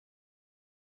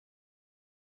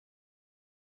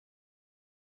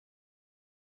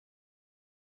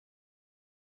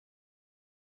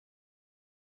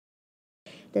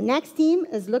The next team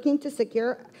is looking to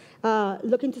secure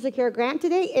a grant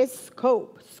today is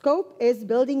Scope. Scope is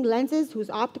building lenses whose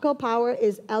optical power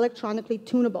is electronically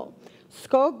tunable.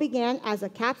 Scope began as a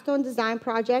capstone design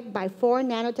project by 4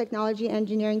 nanotechnology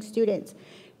engineering students.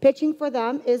 Pitching for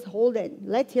them is Holden.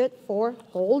 Let's hear it for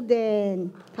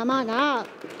Holden. Come on up.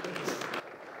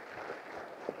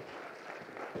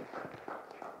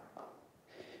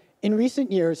 In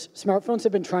recent years, smartphones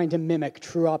have been trying to mimic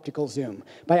true optical zoom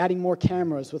by adding more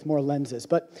cameras with more lenses,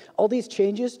 but all these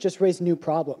changes just raise new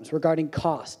problems regarding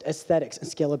cost, aesthetics, and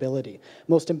scalability.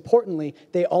 Most importantly,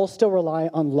 they all still rely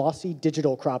on lossy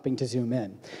digital cropping to zoom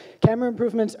in. Camera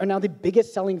improvements are now the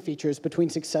biggest selling features between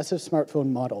successive smartphone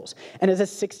models, and as a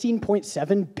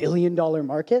 $16.7 billion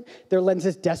market, their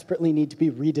lenses desperately need to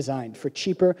be redesigned for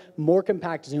cheaper, more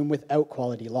compact zoom without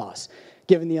quality loss.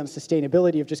 Given the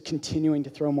unsustainability of just continuing to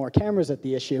throw more cameras at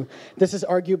the issue, this is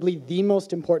arguably the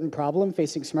most important problem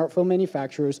facing smartphone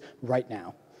manufacturers right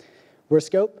now. We're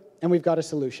Scope, and we've got a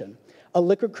solution. A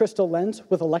liquid crystal lens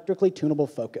with electrically tunable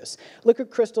focus. Liquid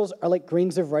crystals are like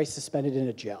grains of rice suspended in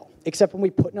a gel, except when we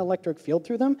put an electric field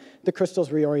through them, the crystals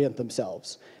reorient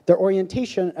themselves. Their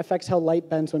orientation affects how light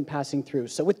bends when passing through,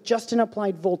 so with just an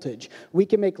applied voltage, we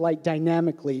can make light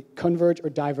dynamically converge or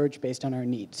diverge based on our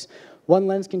needs. One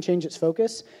lens can change its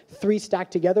focus. 3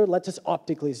 stacked together lets us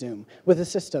optically zoom with a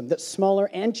system that's smaller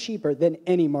and cheaper than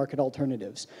any market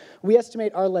alternatives. We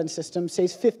estimate our lens system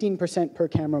saves 15% per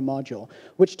camera module,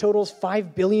 which totals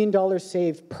 $5 billion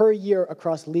saved per year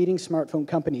across leading smartphone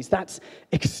companies. That's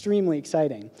extremely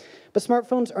exciting. But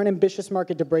smartphones are an ambitious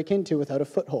market to break into without a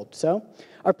foothold. So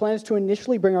our plan is to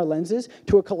initially bring our lenses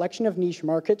to a collection of niche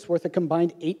markets worth a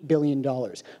combined $8 billion.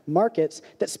 Markets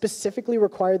that specifically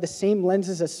require the same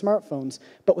lenses as smartphones,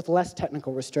 but with less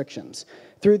technical restrictions.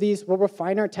 Through these, we'll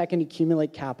refine our tech and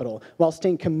accumulate capital while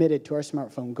staying committed to our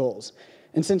smartphone goals.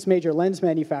 And since major lens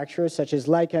manufacturers such as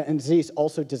Leica and Zeiss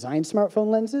also design smartphone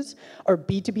lenses, our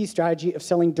B2B strategy of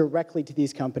selling directly to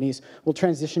these companies will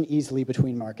transition easily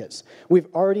between markets.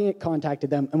 We've already contacted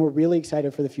them, and we're really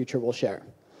excited for the future we'll share.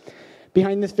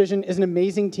 Behind this vision is an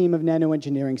amazing team of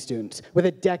nanoengineering students with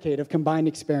a decade of combined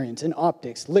experience in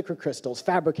optics, liquid crystals,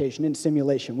 fabrication, and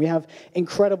simulation. We have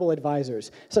incredible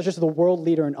advisors, such as the world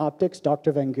leader in optics,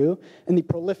 Dr. Van Gu, and the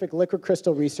prolific liquid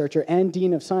crystal researcher and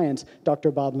Dean of Science, Dr.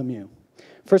 Bob Lemieux.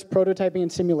 First prototyping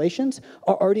and simulations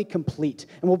are already complete,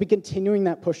 and we'll be continuing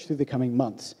that push through the coming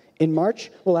months. In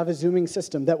March, we'll have a zooming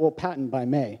system that we'll patent by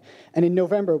May. And in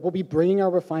November, we'll be bringing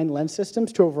our refined lens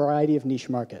systems to a variety of niche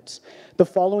markets. The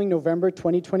following November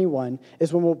 2021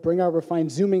 is when we'll bring our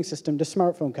refined zooming system to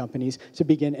smartphone companies to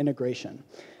begin integration.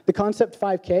 The Concept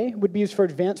 5K would be used for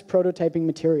advanced prototyping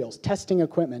materials, testing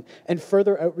equipment, and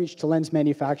further outreach to lens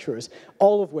manufacturers,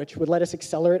 all of which would let us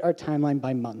accelerate our timeline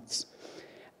by months.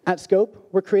 At Scope,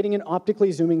 we're creating an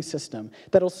optically zooming system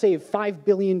that'll save $5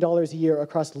 billion a year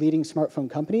across leading smartphone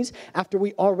companies after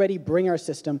we already bring our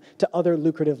system to other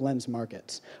lucrative lens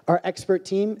markets. Our expert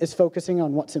team is focusing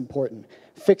on what's important,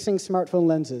 fixing smartphone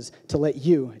lenses to let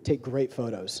you take great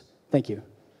photos. Thank you.